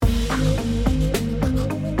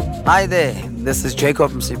Hi there, this is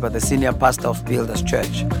Jacob Msipa, the senior pastor of Builders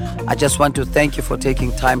Church. I just want to thank you for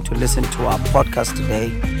taking time to listen to our podcast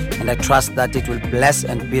today, and I trust that it will bless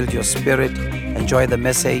and build your spirit. Enjoy the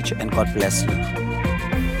message, and God bless you.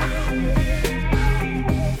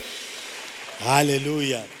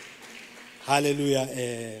 Hallelujah.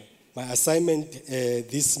 Hallelujah. My assignment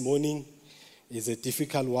this morning is a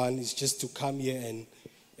difficult one. It's just to come here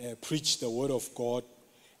and preach the word of God.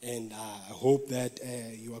 And I hope that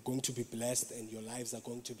you are going to be blessed and your lives are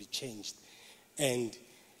going to be changed. And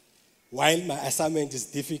while my assignment is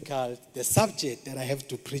difficult, the subject that I have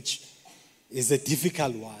to preach is a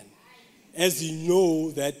difficult one. As you know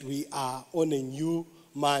that we are on a new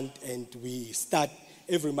month, and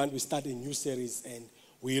every month we start a new series, and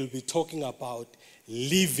we'll be talking about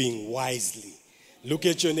living wisely. Look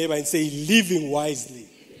at your neighbor and say, living wisely.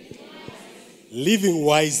 Living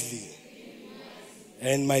wisely.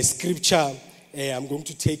 And my scripture, I'm going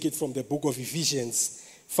to take it from the book of Ephesians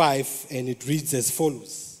 5, and it reads as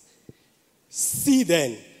follows. See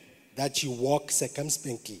then that you walk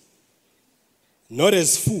circumspectly, not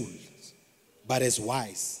as fools, but as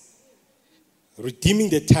wise, redeeming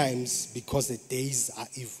the times because the days are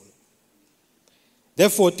evil.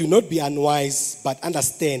 Therefore, do not be unwise, but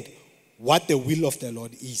understand what the will of the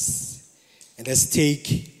Lord is. And let's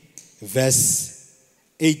take verse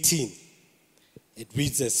 18. It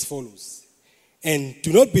reads as follows. And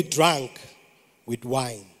do not be drunk with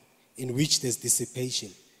wine, in which there's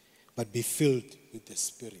dissipation, but be filled with the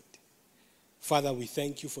Spirit. Father, we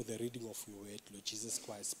thank you for the reading of your word. Lord Jesus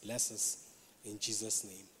Christ, bless us in Jesus'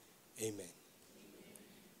 name. Amen.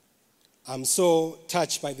 I'm so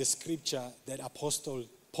touched by the scripture that Apostle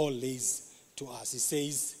Paul lays to us. He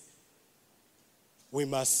says, we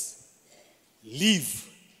must live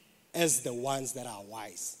as the ones that are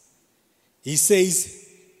wise. He says,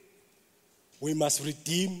 we must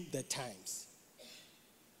redeem the times.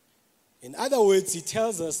 In other words, he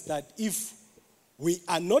tells us that if we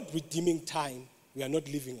are not redeeming time, we are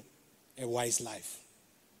not living a wise life.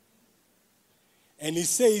 And he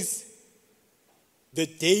says, the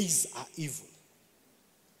days are evil.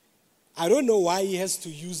 I don't know why he has to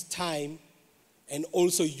use time and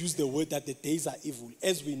also use the word that the days are evil,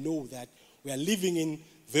 as we know that we are living in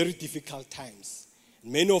very difficult times.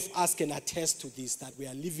 Many of us can attest to this, that we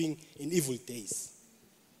are living in evil days.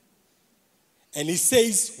 And he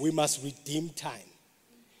says we must redeem time.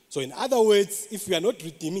 So in other words, if we are not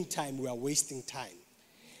redeeming time, we are wasting time.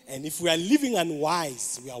 And if we are living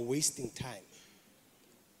unwise, we are wasting time.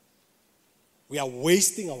 We are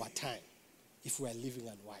wasting our time if we are living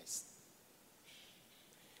unwise.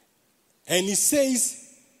 And he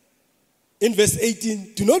says in verse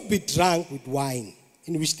 18, do not be drunk with wine,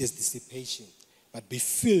 in which there's dissipation, but be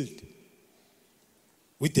filled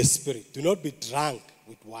with the Spirit. Do not be drunk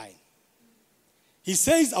with wine. He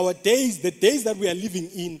says our days, the days that we are living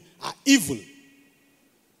in, are evil.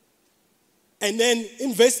 And then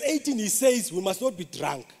in verse 18 he says we must not be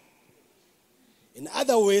drunk. In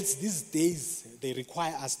other words, these days, they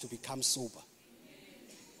require us to become sober.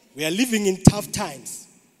 We are living in tough times.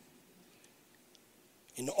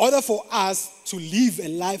 In order for us to live a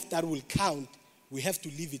life that will count, we have to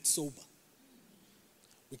live it sober.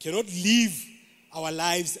 We cannot live our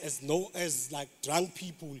lives as like drunk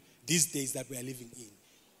people these days that we are living in.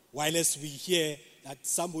 While as we hear that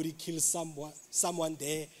somebody kills someone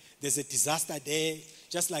there, there's a disaster there.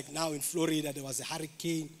 Just like now in Florida, there was a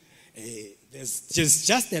hurricane. There's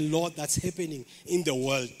just a lot that's happening in the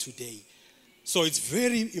world today. So it's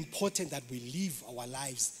very important that we live our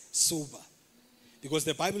lives sober. Because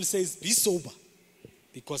the Bible says, be sober.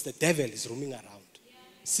 Because the devil is roaming around,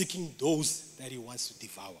 seeking those that he wants to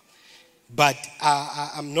devour. But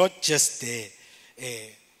I'm not just there.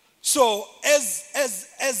 So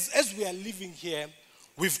as we are living here,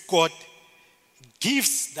 we've got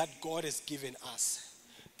gifts that God has given us.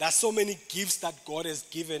 There are so many gifts that God has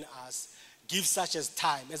given us. Gifts such as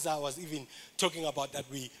time. As I was even talking about that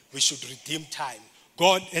we should redeem time.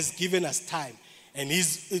 God has given us time. And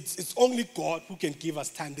it's only God who can give us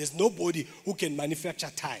time. There's nobody who can manufacture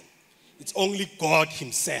time. It's only God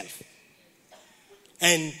himself.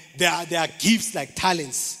 And there are gifts like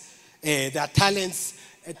talents. There are talents.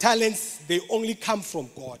 Talents, they only come from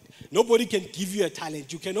God. Nobody can give you a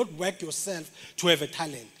talent. You cannot work yourself to have a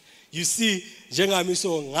talent. You see, njengami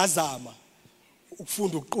so ngazama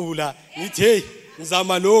ukufunda ukuqula ngithi hey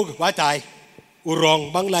ngizama lokho bathi hayi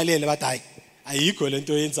wrong bangilalele bathi hayi ayikho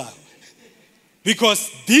lento yenzayo. Because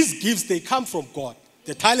these gifts, they come from God.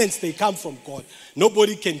 The talents, they come from God.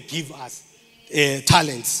 Nobody can give us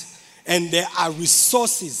talents. And there are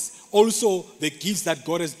resources. Also, the gifts that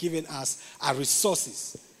God has given us are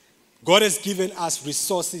resources. God has given us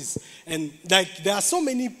resources. And like there are so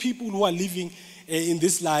many people who are living in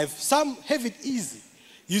this life. Some have it easy.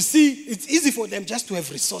 You see, it's easy for them just to have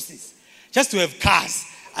resources, just to have cars.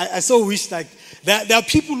 I so wish like there are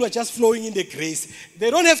people who are just flowing in the grace. They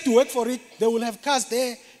don't have to work for it. They will have cars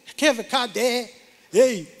there, have a car there.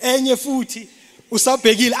 Hey, enye futhi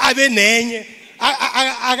usabhekile abe nenye.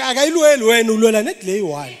 Akayilweli wena ulwela net le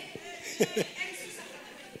one.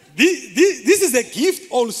 This is a gift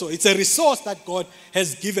also. It's a resource that God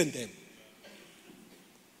has given them.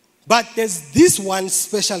 But there's this one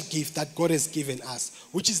special gift that God has given us,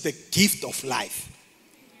 which is the gift of life.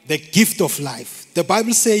 The gift of life. The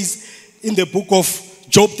Bible says in the book of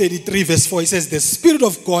Job 33 verse 4, it says, the Spirit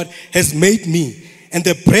of God has made me, and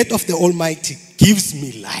the breath of the Almighty gives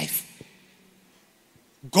me life.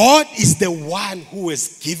 God is the one who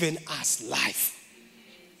has given us life.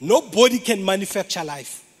 Nobody can manufacture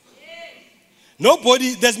life.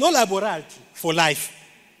 Nobody, there's no laboratory for life.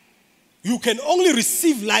 You can only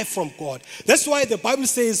receive life from God. That's why the Bible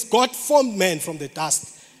says God formed man from the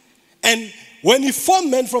dust. And when he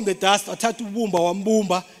formed man from the dust,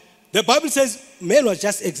 the Bible says man was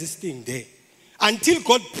just existing there until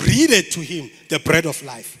God breathed to him the breath of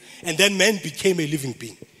life. And then man became a living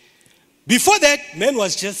being. Before that, man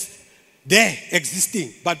was just there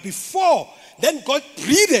existing. But before, then God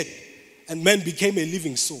breathed and man became a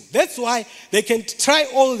living soul. That's why they can try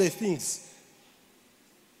all the things.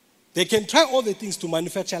 They can try all the things to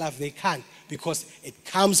manufacture life. They can't, because it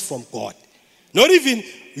comes from God. Not even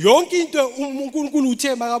yonke into uNkulunkulu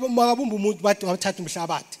uthe makabumba umuntu bathi wathatha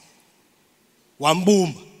umhlabathi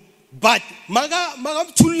wambumba. But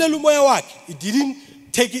makamthululela umoya wakhe, he didn't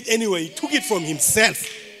take it anyway. He took it from himself.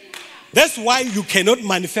 That's why you cannot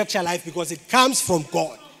manufacture life, because it comes from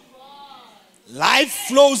God. Life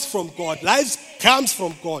flows from God. Life comes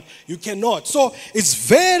from God. You cannot. So it's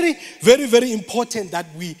very, very, very important that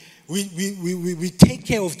we take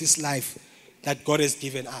care of this life that God has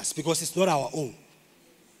given us, because it's not our own.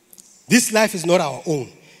 This life is not our own.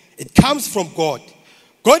 It comes from God.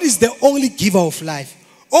 God is the only giver of life.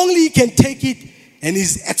 Only He can take it, and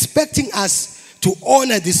He's expecting us to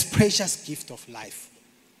honor this precious gift of life.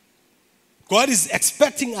 God is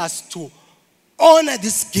expecting us to honor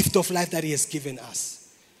this gift of life that He has given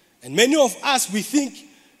us. And many of us, we think,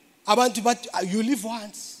 but you live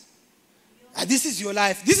once. This is your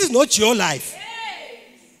life. This is not your life.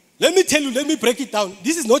 Let me tell you, let me break it down.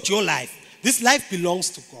 This is not your life. This life belongs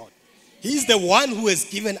to God. He is the one who has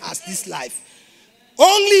given us this life.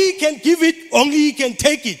 Only He can give it, only He can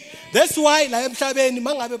take it. That's why,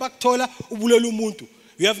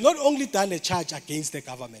 we have not only done a charge against the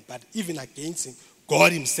government, but even against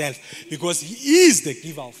God Himself, because He is the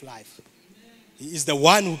giver of life. He is the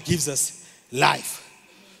one who gives us life.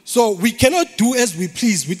 So we cannot do as we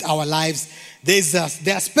please with our lives. There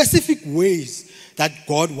are specific ways that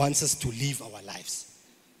God wants us to live our lives.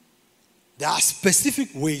 There are specific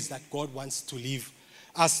ways that God wants to live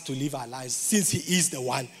us to live our lives, since He is the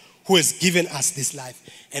one who has given us this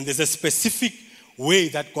life. And there's a specific way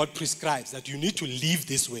that God prescribes that you need to live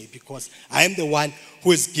this way, because I am the one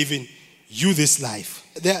who has given you this life.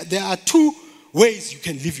 There are two ways you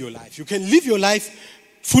can live your life. You can live your life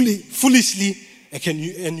foolishly,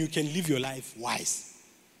 and you can live your life wise.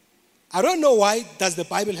 I don't know why does the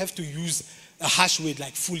Bible have to use a harsh word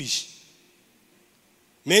like foolish.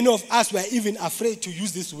 Many of us were even afraid to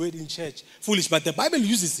use this word in church, foolish, but the Bible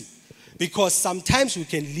uses it because sometimes we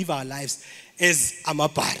can live our lives as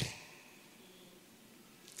amabari,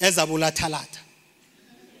 as abulatalata,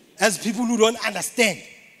 as people who don't understand.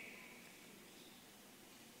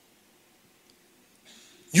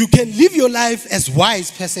 You can live your life as a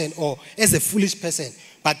wise person or as a foolish person,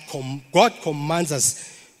 but God commands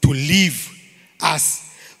us to live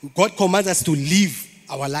God commands us to live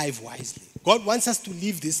our life wisely. God wants us to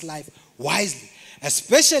live this life wisely,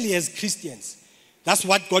 especially as Christians. That's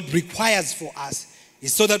what God requires for us,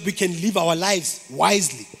 is so that we can live our lives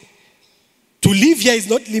wisely. To live here is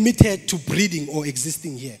not limited to breathing or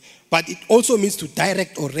existing here, but it also means to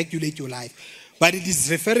direct or regulate your life. But it is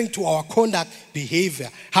referring to our conduct, behavior,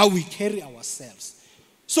 how we carry ourselves.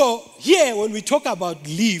 So here, when we talk about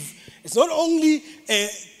live, it's not only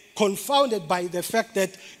confounded by the fact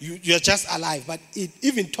that you're just alive, but it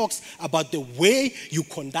even talks about the way you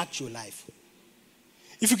conduct your life.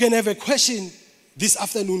 If you can have a question this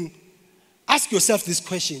afternoon, ask yourself this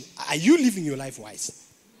question: are you living your life wise?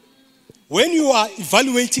 When you are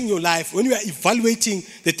evaluating your life, when you are evaluating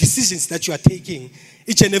the decisions that you are taking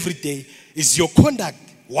each and every day, is your conduct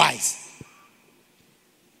wise?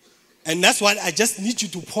 And that's what I just need you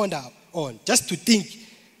to ponder on, just to think.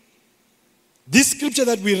 This scripture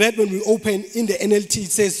that we read when we open in the NLT,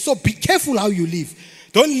 it says, so be careful how you live.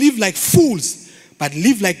 Don't live like fools, but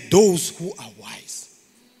live like those who are wise.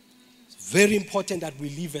 It's very important that we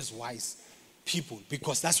live as wise people,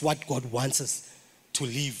 because that's what God wants us to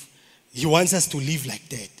live. He wants us to live like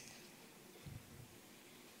that.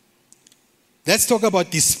 Let's talk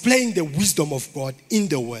about displaying the wisdom of God in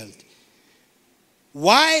the world.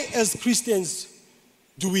 Why, as Christians,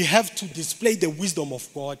 do we have to display the wisdom of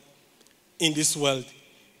God in this world?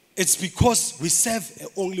 It's because we serve an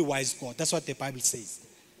only wise God. That's what the Bible says.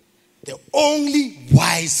 The only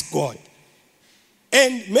wise God.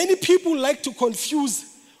 And many people like to confuse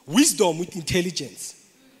wisdom with intelligence.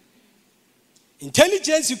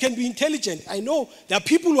 Intelligence, you can be intelligent. I know there are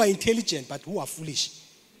people who are intelligent but who are foolish.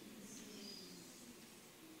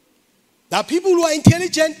 There are people who are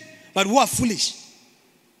intelligent but who are foolish.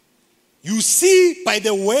 You see by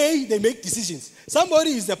the way they make decisions.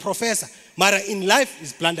 Somebody is a professor, but in life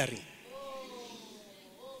is blundering.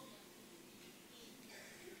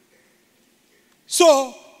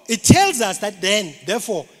 So it tells us that then,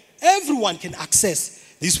 therefore, everyone can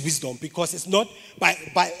access this wisdom because it's not by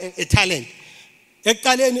a talent.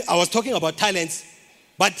 I was talking about talents,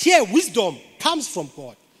 but here wisdom comes from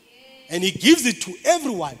God. And He gives it to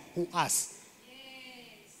everyone who asks.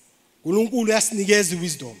 uNkulunkulu uyasinikeza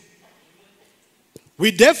wisdom.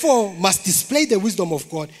 We therefore must display the wisdom of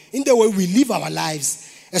God in the way we live our lives,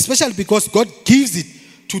 especially because God gives it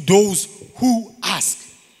to those who ask.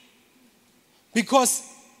 Because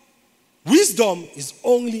wisdom is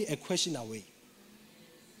only a question away.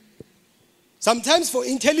 Sometimes for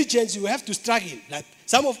intelligence, you have to struggle. Like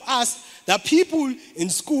some of us, there are people in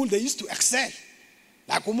school, they used to excel.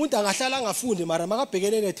 Like umuntu angahlala angafundi mara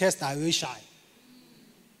makabhekene ne-test ayoyishaya.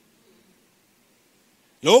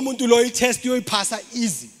 Lo muntu lo i-test uyoyiphasa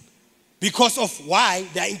easy. Because of why?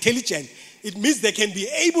 They are intelligent. It means they can be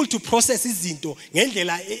able to process izinto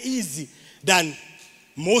ngendlela easy than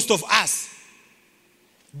most of us.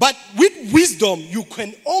 But with wisdom, you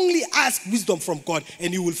can only ask wisdom from God,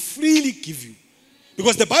 and He will freely give you.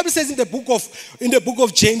 Because the Bible says in the book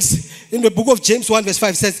of James 1 verse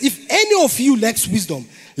 5 says, if any of you lacks wisdom,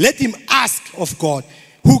 let him ask of God,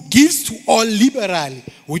 who gives to all liberally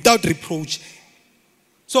without reproach.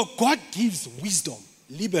 So God gives wisdom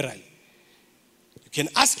liberally. You can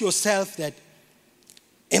ask yourself that,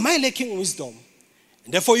 am I lacking wisdom?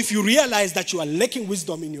 And therefore, if you realize that you are lacking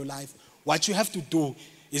wisdom in your life, what you have to do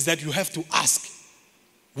is that you have to ask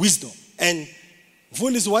wisdom. And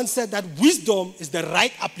Mfundisi once said that wisdom is the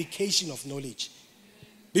right application of knowledge.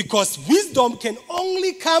 Because wisdom can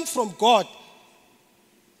only come from God.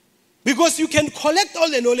 Because you can collect all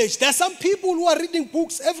the knowledge. There are some people who are reading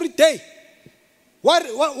books every day. Who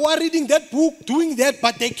are reading that book, doing that,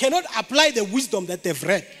 but they cannot apply the wisdom that they've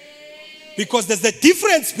read. Because there's a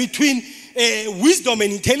difference between wisdom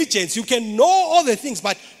and intelligence. You can know all the things,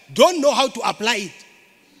 but don't know how to apply it.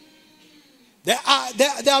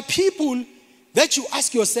 There are people that you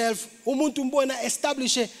ask yourself, umuntu mbona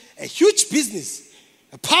establish a huge business,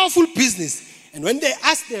 a powerful business, and when they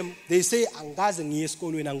ask them, they say, angazi ngiye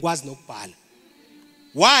esikolweni angikwazi nokubhala.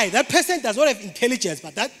 Why? That person does not have intelligence,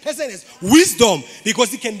 but that person has wisdom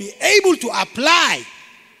because he can be able to apply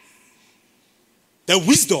the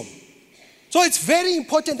wisdom. So it's very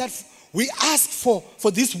important that we ask for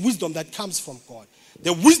this wisdom that comes from God.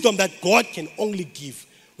 The wisdom that God can only give.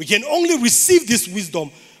 We can only receive this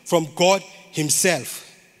wisdom from God Himself.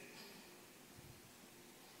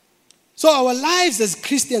 So our lives as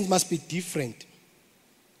Christians must be different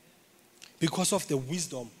because of the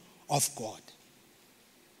wisdom of God.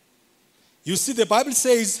 You see, the Bible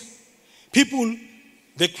says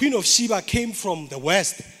the Queen of Sheba came from the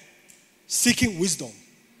west seeking wisdom.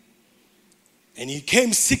 And he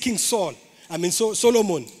came seeking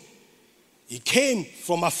Solomon. He came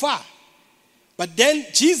from afar. But then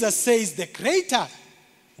Jesus says the greater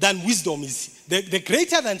than wisdom is, the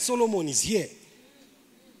greater than Solomon is here.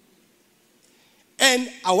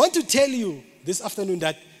 And I want to tell you this afternoon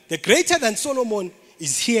that the greater than Solomon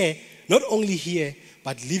is here, not only here,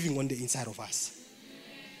 but living on the inside of us.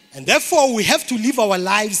 And therefore, we have to live our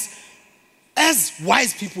lives as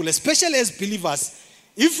wise people, especially as believers.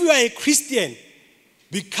 If you are a Christian,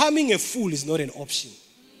 becoming a fool is not an option.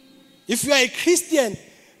 If you are a Christian,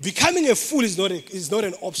 becoming a fool is not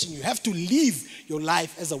an option. You have to live your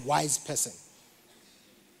life as a wise person.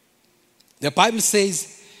 The Bible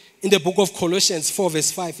says in the book of Colossians 4 verse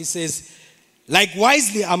 5, it says, like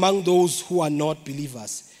wisely among those who are not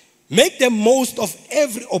believers, make the most of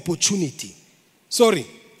every opportunity.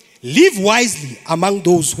 Live wisely among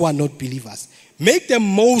those who are not believers. Make the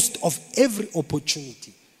most of every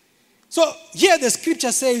opportunity. So here the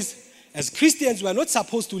scripture says, as Christians, we are not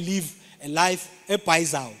supposed to live a life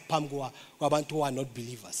ebhayizao phambi kwabantu who are not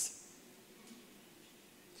believers.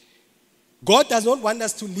 God does not want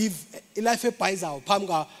us to live a life ebhayizao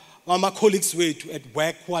phambi kwama-colleagues wethu at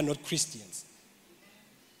work who are not Christians.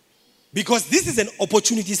 Because this is an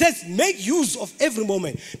opportunity. He says, make use of every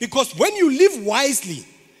moment. Because when you live wisely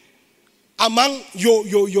among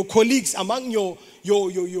your colleagues, among your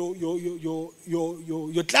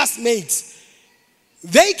classmates,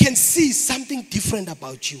 they can see something different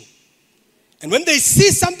about you. And when they see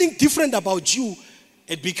something different about you,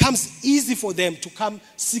 it becomes easy for them to come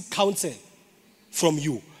seek counsel from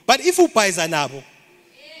you. But if you bhayza nabo,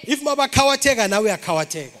 if maba khawateka nawe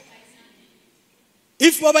uyakhawateka.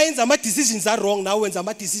 If my decisions are wrong, now when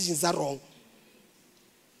my decisions are wrong,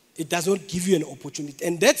 it does not give you an opportunity.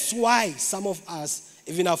 And that's why some of us,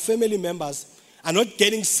 even our family members, are not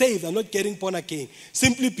getting saved, are not getting born again.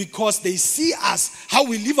 Simply because they see us, how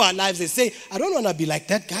we live our lives. They say, I don't want to be like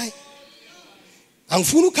that guy. I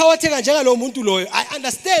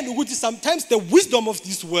understand that sometimes the wisdom of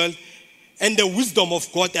this world and the wisdom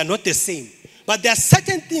of God are not the same. But there are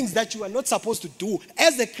certain things that you are not supposed to do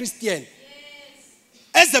as a Christian.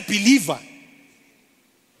 As a believer,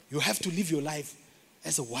 you have to live your life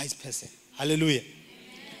as a wise person. Hallelujah.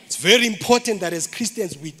 Amen. It's very important that as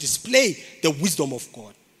Christians we display the wisdom of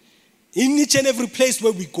God in each and every place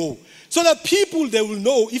where we go. So that people, they will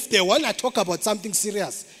know if they want to talk about something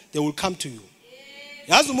serious, they will come to you.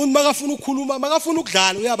 Then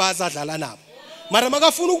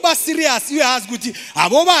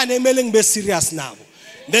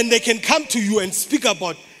they can come to you and speak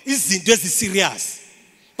about izinto eziserious.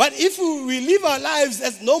 But if we live our lives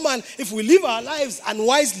as normal, if we live our lives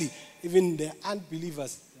unwisely, even the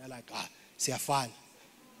unbelievers, they're like, siyafana.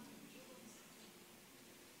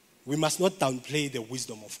 We must not downplay the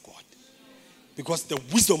wisdom of God. Because the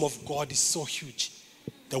wisdom of God is so huge.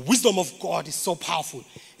 The wisdom of God is so powerful.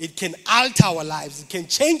 It can alter our lives. It can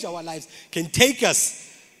change our lives. It can take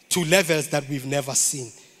us to levels that we've never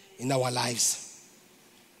seen in our lives.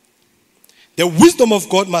 The wisdom of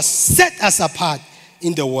God must set us apart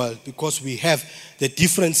in the world because we have the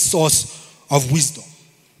different source of wisdom.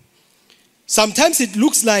 Sometimes it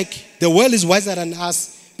looks like the world is wiser than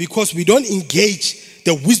us because we don't engage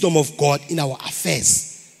the wisdom of God in our affairs.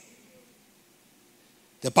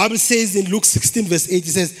 The Bible says in Luke 16 verse 8, it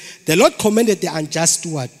says, the Lord commended the unjust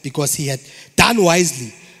steward because he had done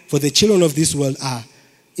wisely, for the children of this world are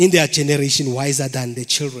in their generation wiser than the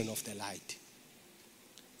children of the light.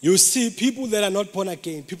 You see, people that are not born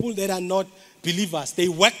again, people that are not believers, they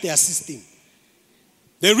work their system.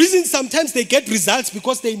 The reason sometimes they get results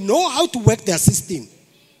because they know how to work their system.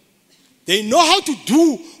 They know how to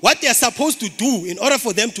do what they are supposed to do in order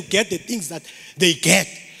for them to get the things that they get.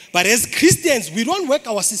 But as Christians, we don't work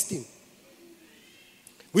our system.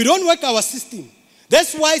 We don't work our system.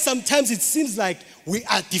 That's why sometimes it seems like we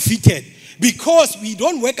are defeated because we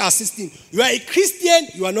don't work our system. You are a Christian,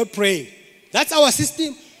 you are not praying. That's our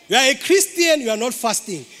system. You are a Christian, you are not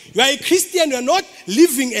fasting. You are a Christian, you are not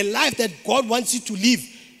living a life that God wants you to live.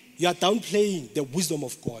 You are downplaying the wisdom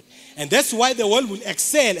of God. And that's why the world will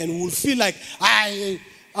excel and will feel like,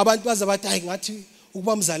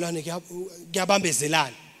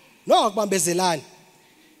 no,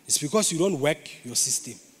 it's because you don't work your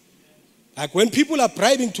system. Like when people are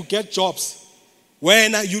bribing to get jobs,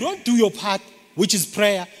 when you don't do your part, which is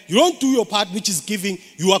prayer, you don't do your part, which is giving,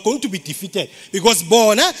 you are going to be defeated. Because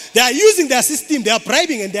they are using their system, they are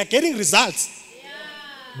bribing and they are getting results.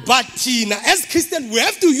 Yeah. But as Christians, we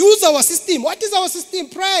have to use our system. What is our system?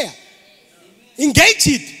 Prayer. Engage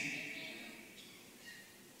it.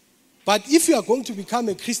 But if you are going to become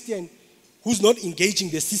a Christian who's not engaging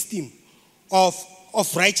the system of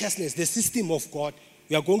righteousness, the system of God,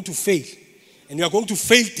 you are going to fail. And you are going to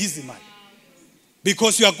fail dismal.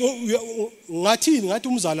 Because you are going,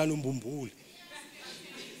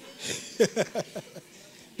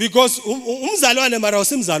 because umzalwane mara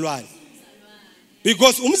usimzalwane.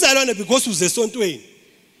 Because umzalwane because uzesontweni.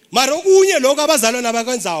 Mara okunye lokho abazalwane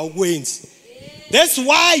abakwenzayo ukwenzi. That's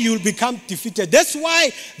why you'll become defeated. That's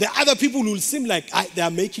why the other people will seem like they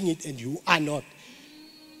are making it and you are not.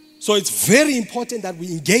 So it's very important that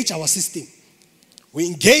we engage our system. We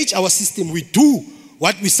engage our system. We do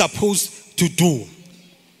what we're supposed to do.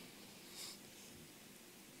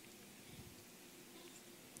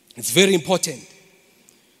 It's very important.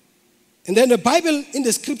 And then the Bible in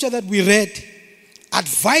the scripture that we read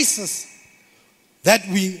advises that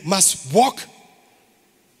we must walk.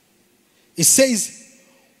 It says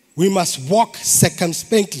we must walk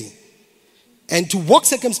circumspectly. And to walk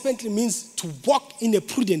circumspectly means to walk in a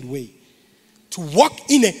prudent way. to walk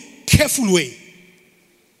in a careful way.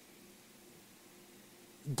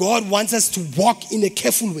 God wants us to walk in a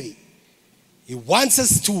careful way. He wants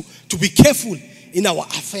us to be careful in our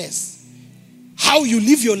affairs. How you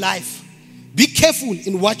live your life. Be careful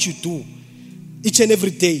in what you do each and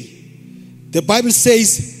every day. The Bible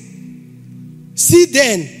says, see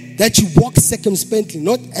then that you walk circumspectly,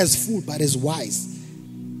 not as fools, but as wise.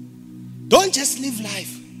 Don't just live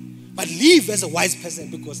life, but live as a wise person,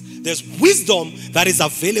 because there's wisdom that is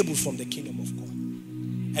available from the kingdom of God.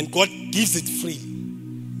 And God gives it freely.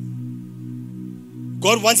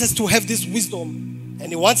 God wants us to have this wisdom, and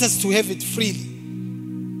He wants us to have it freely.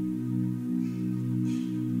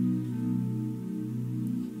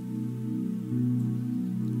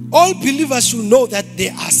 All believers should know that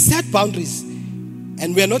there are set boundaries,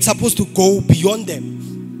 and we are not supposed to go beyond them.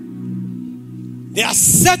 There are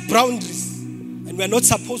set boundaries, and we are not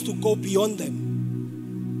supposed to go beyond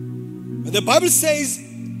them. But the Bible says,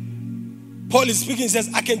 Paul is speaking, he says,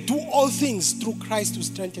 I can do all things through Christ who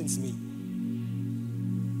strengthens me.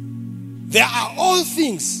 There are all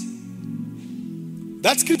things.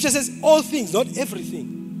 That scripture says all things, not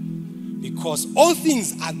everything. Because all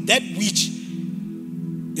things are that which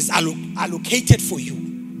is allocated for you.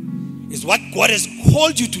 Is what God has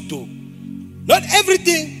called you to do. Not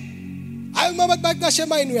everything. I remember back that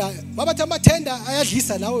Shema in Baba Tama Tenda, I had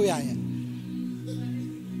Lisa now.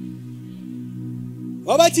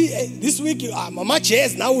 This week, Mama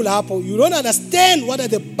Chairs now. You don't understand what are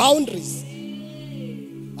the boundaries.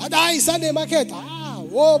 Sunday market.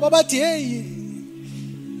 Baba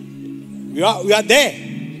we are there.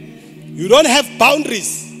 You don't have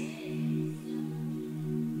boundaries.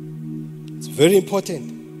 It's very important.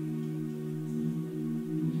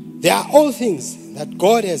 There are all things that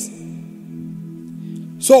God has.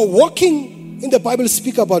 So walking in the Bible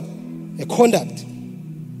speak about a conduct.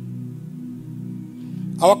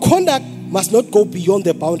 Our conduct must not go beyond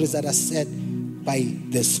the boundaries that are set by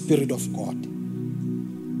the Spirit of God.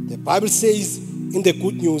 The Bible says in the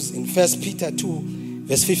good news in 1 Peter 2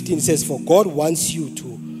 verse 15 says, for God wants you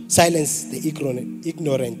to silence the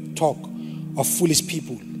ignorant talk of foolish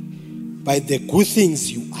people by the good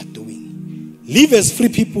things you are doing. Live as free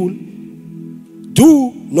people.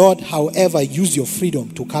 Do not, however, use your freedom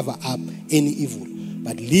to cover up any evil,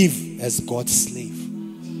 but live as God's slave.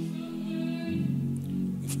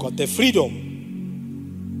 We've got the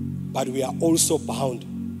freedom, but we are also bound.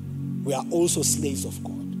 We are also slaves of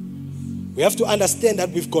God. We have to understand that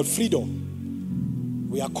we've got freedom.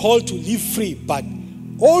 We are called to live free, but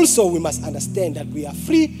also we must understand that we are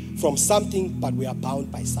free from something, but we are bound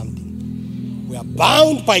by something. We are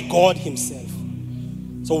bound by God Himself.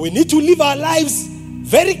 So we need to live our lives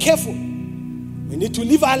very careful. We need to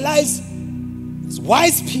live our lives as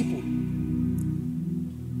wise people.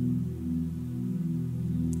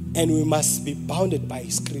 And we must be bounded by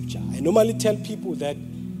Scripture. I normally tell people that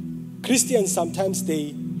Christians sometimes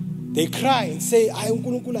they cry and say,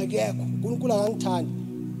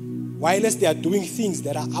 whilst they are doing things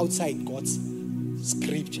that are outside God's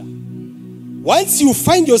Scripture. Once you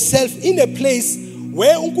find yourself in a place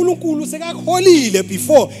where uNkulunkulu sekakholile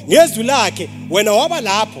before ngezwi lakhe wena waba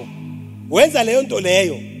lapho wenza leyo nto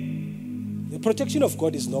leyo, the protection of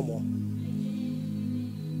God is no more.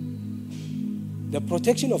 The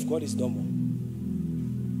protection of God is no more.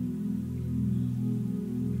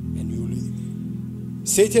 And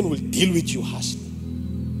Satan will deal with you harshly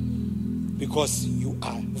because you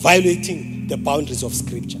are violating the boundaries of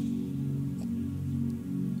Scripture.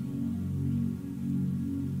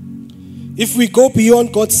 If we go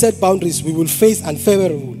beyond God's set boundaries, we will face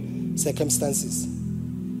unfavorable circumstances.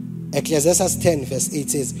 Ecclesiastes 10 verse 8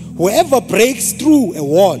 says, whoever breaks through a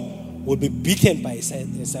wall will be beaten by a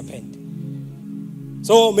serpent.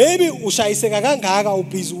 So maybe ushayiseka kangaka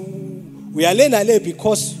ubhizi uyalena le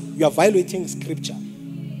because you are violating Scripture.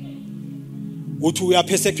 Uthi uya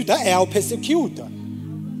persecute, persecute.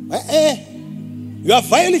 You are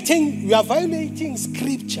violating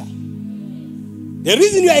Scripture. The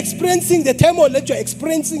reason you are experiencing the turmoil that you are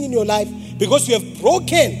experiencing in your life, because you have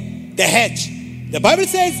broken the hedge. The Bible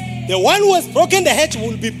says the one who has broken the hedge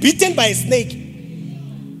will be beaten by a snake.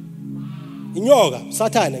 Inyoka,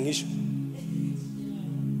 Satan ngisho.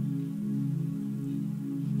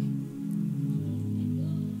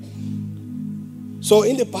 So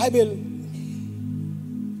in the Bible,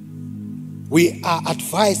 we are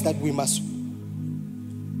advised that we must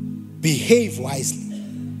behave wisely.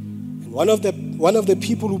 And one of the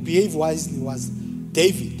people who behaved wisely was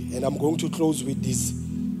David. And I'm going to close with these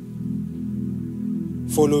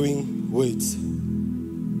following words.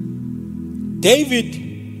 David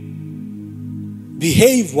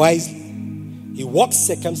behaved wisely he walked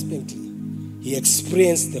circumspectly, he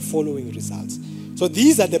experienced the following results. So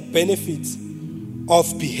these are the benefits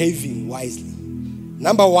of behaving wisely.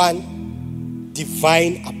 Number one,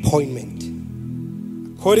 divine appointment.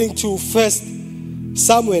 According to 1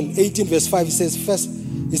 Samuel 18 verse 5,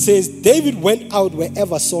 it says, David went out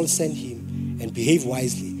wherever Saul sent him and behaved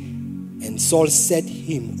wisely. And Saul set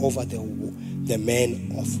him over the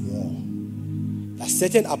men of war. There are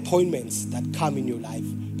certain appointments that come in your life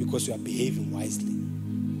because you are behaving wisely.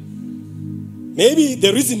 Maybe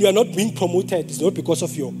the reason you are not being promoted is not because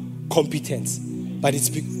of your competence, but it's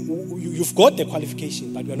you've got the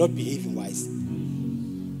qualification, but you are not behaving wise.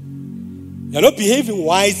 You are not behaving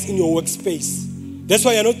wise in your workspace. That's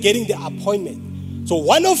why you are not getting the appointment. So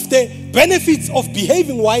one of the benefits of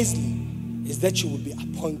behaving wisely is that you will be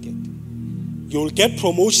appointed. You will get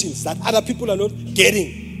promotions that other people are not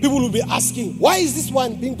getting. People will be asking, why is this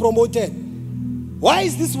one being promoted? Why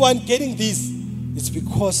is this one getting this? It's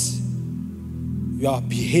because you are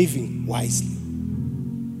behaving wisely.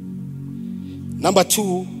 Number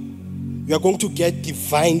two, you are going to get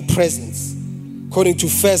divine presence. According to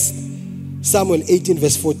 1 Samuel 18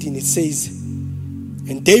 verse 14, it says,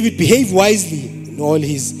 and David behaved wisely in all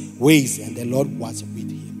his ways, and the Lord was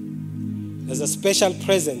with him. There's a special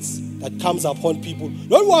presence that comes upon people.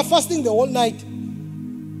 Not who are fasting the whole night.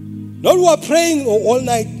 Not who are praying all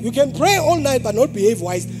night. You can pray all night but not behave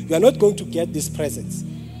wise. You are not going to get this presence.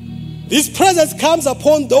 This presence comes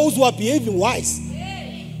upon those who are behaving wise.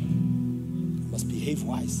 You must behave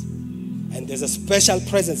wise. And there's a special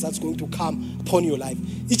presence that's going to come upon your life.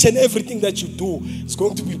 Each and everything that you do is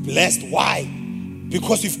going to be blessed. Why?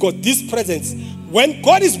 Because you've got this presence. When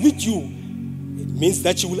God is with you, it means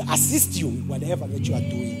that He will assist you in whatever that you are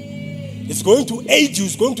doing. It's going to aid you.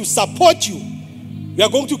 It's going to support you. You are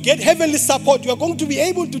going to get heavenly support. You are going to be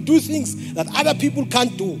able to do things that other people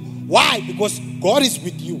can't do. Why? Because God is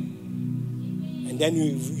with you. And then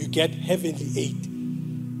you get heavenly aid,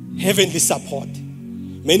 heavenly support.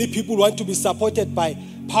 Many people want to be supported by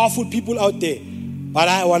powerful people out there, but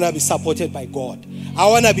I want to be supported by God. I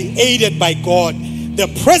want to be aided by God. The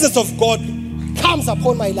presence of God comes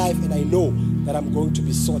upon my life, and I know that I'm going to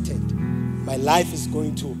be sorted. My life is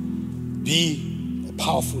going to be a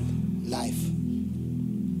powerful life.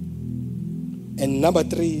 And number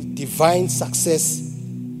three, divine success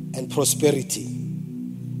and prosperity.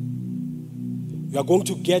 You are going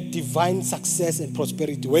to get divine success and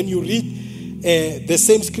prosperity. When you read the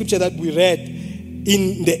same scripture that we read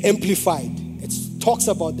in the Amplified, it talks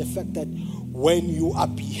about the fact that when you are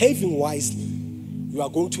behaving wisely, you are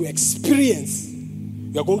going to experience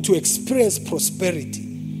prosperity.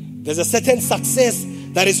 There's a certain success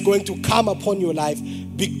that is going to come upon your life,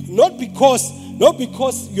 not because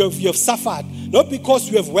you have suffered, not because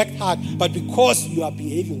you have worked hard, but because you are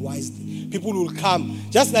behaving wisely. People will come,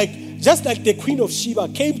 just like the Queen of Sheba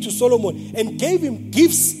came to Solomon and gave him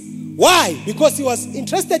gifts. Why? Because he was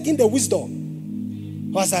interested in the wisdom.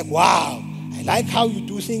 He was like, wow, I like how you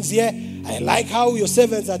do things here. I like how your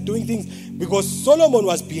servants are doing things. Because Solomon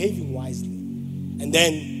was behaving wisely. And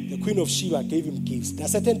then the Queen of Sheba gave him gifts. There are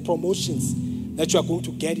certain promotions that you are going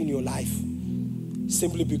to get in your life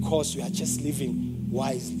simply because you are just living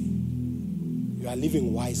wisely. You are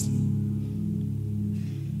living wisely.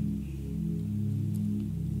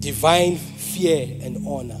 Divine fear and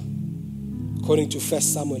honor. According to 1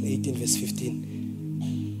 Samuel 18 verse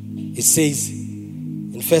 15. It says,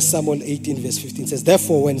 in 1 Samuel 18 verse 15, it says,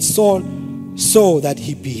 therefore when Saul saw that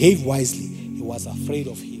he behaved wisely, he was afraid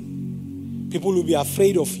of him. People will be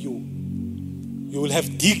afraid of you. You will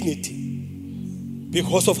have dignity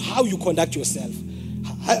because of how you conduct yourself.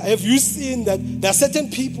 Have you seen that there are certain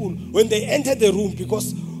people, when they enter the room,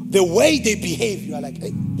 because the way they behave, you are like,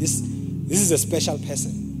 hey, this is a special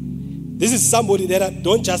person. This is somebody that I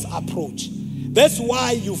don't just approach. That's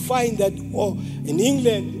why you find that in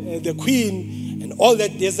England, the Queen and all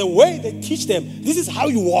that, there's a way they teach them. This is how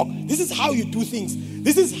you walk. This is how you do things.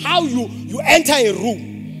 This is how you enter a room.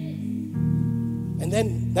 And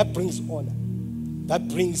then that brings honor. That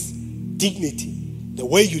brings dignity. The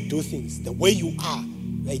way you do things, the way you are.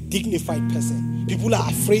 You're a dignified person. People are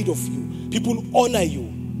afraid of you. People honor you.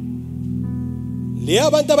 You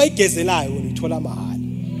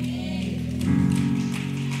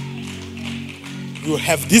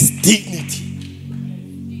have this dignity.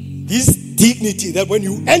 This dignity that when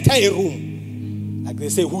you enter a room, like they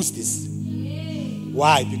say, who's this?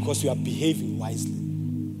 Why? Because you are behaving wisely.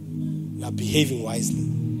 You are behaving wisely.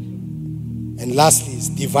 And lastly is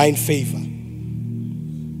divine favor.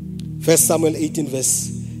 1 Samuel 18 verse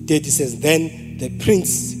 30 says, then the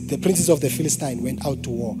princes of the Philistines went out to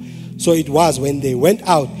war. So it was when they went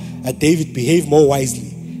out David behaved more wisely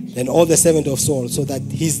than all the servants of Saul, so that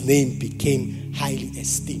his name became highly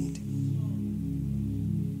esteemed.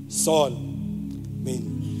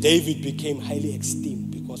 David became highly esteemed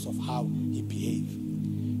because of how he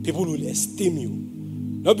behaved. People will esteem you,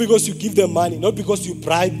 not because you give them money, not because you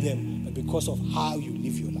bribe them, but because of how you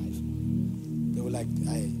live your life. They were like,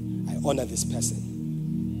 I honor this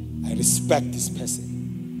person. I respect this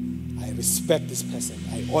person. I respect this person.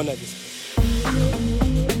 I honor this person.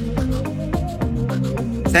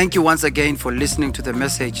 Thank you once again for listening to the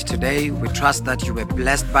message today. We trust that you were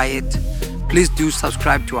blessed by it. Please do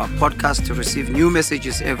subscribe to our podcast to receive new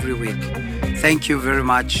messages every week. Thank you very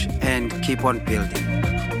much and keep on building.